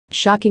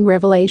Shocking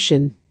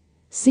revelation.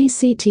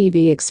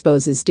 CCTV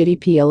exposes Diddy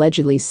P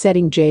allegedly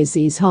setting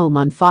Jay-Z's home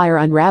on fire,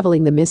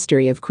 unraveling the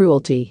mystery of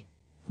cruelty.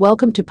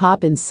 Welcome to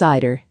Pop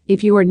Insider.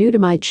 If you are new to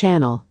my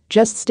channel,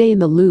 just stay in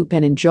the loop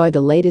and enjoy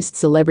the latest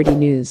celebrity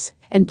news,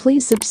 and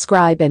please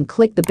subscribe and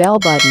click the bell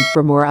button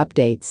for more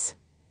updates.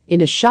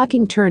 In a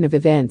shocking turn of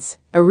events,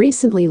 a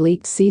recently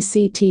leaked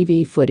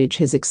CCTV footage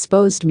has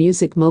exposed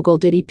music mogul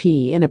Diddy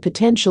P in a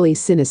potentially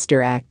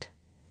sinister act.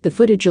 The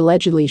footage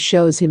allegedly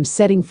shows him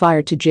setting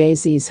fire to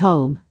Jay-Z's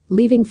home,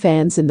 leaving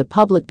fans and the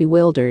public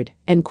bewildered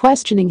and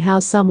questioning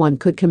how someone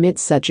could commit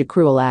such a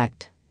cruel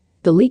act.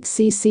 The leaked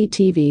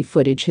CCTV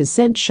footage has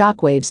sent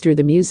shockwaves through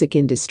the music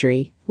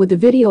industry, with the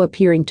video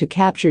appearing to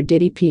capture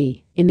Diddy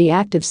P in the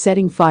act of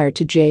setting fire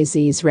to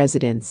Jay-Z's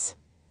residence.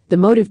 The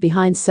motive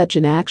behind such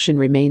an action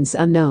remains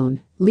unknown,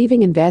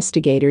 leaving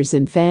investigators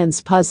and fans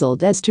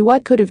puzzled as to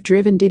what could have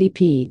driven Diddy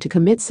P to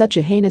commit such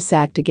a heinous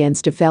act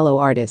against a fellow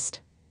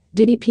artist.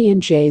 Diddy P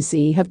and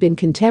Jay-Z have been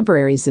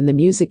contemporaries in the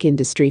music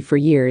industry for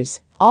years,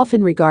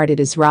 often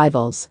regarded as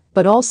rivals,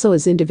 but also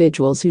as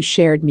individuals who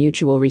shared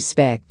mutual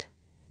respect.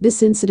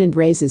 This incident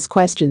raises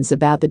questions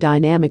about the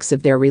dynamics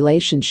of their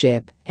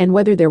relationship and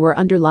whether there were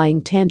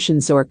underlying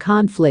tensions or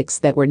conflicts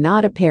that were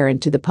not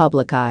apparent to the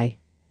public eye.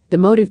 The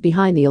motive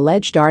behind the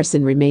alleged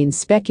arson remains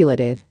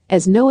speculative,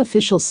 as no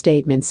official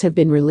statements have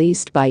been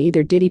released by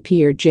either Diddy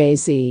P or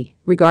Jay-Z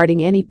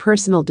regarding any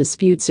personal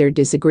disputes or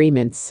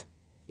disagreements.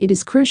 It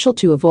is crucial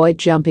to avoid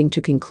jumping to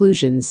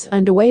conclusions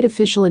and await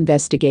official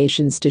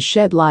investigations to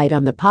shed light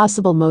on the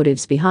possible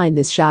motives behind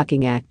this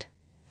shocking act.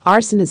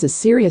 Arson is a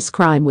serious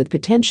crime with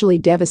potentially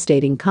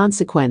devastating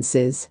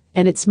consequences,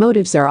 and its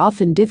motives are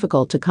often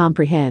difficult to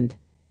comprehend.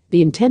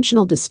 The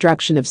intentional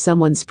destruction of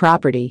someone's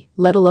property,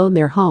 let alone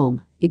their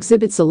home,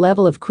 exhibits a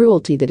level of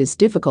cruelty that is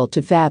difficult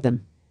to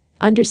fathom.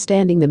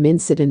 Understanding the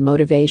mindset and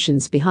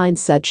motivations behind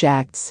such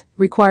acts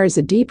requires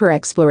a deeper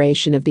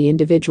exploration of the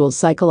individual's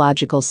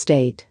psychological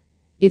state.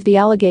 If the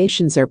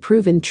allegations are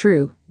proven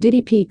true,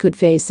 Diddy P could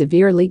face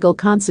severe legal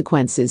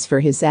consequences for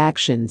his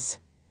actions.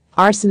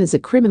 Arson is a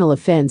criminal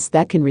offense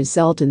that can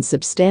result in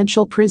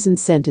substantial prison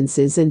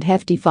sentences and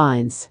hefty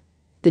fines.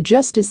 The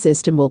justice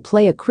system will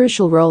play a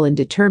crucial role in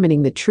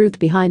determining the truth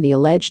behind the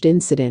alleged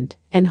incident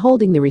and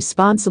holding the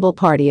responsible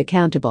party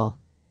accountable.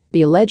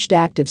 The alleged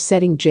act of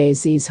setting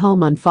Jay-Z's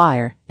home on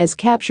fire, as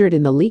captured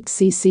in the leaked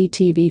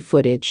CCTV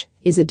footage,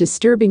 is a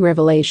disturbing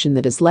revelation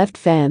that has left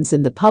fans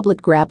and the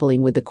public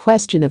grappling with the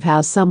question of how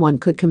someone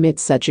could commit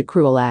such a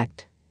cruel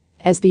act.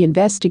 As the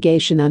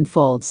investigation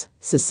unfolds,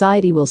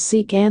 society will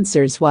seek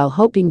answers while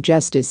hoping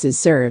justice is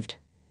served.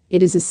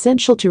 It is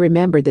essential to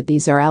remember that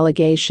these are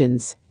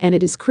allegations, and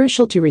it is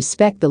crucial to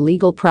respect the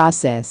legal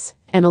process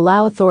and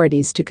allow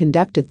authorities to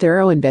conduct a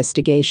thorough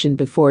investigation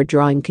before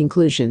drawing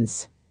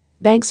conclusions.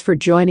 Thanks for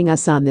joining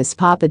us on this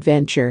pop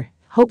adventure.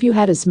 Hope you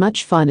had as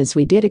much fun as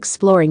we did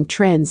exploring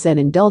trends and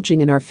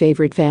indulging in our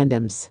favorite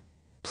fandoms.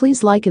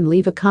 Please like and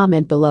leave a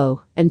comment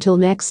below. Until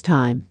next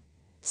time.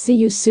 See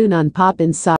you soon on Pop Inside.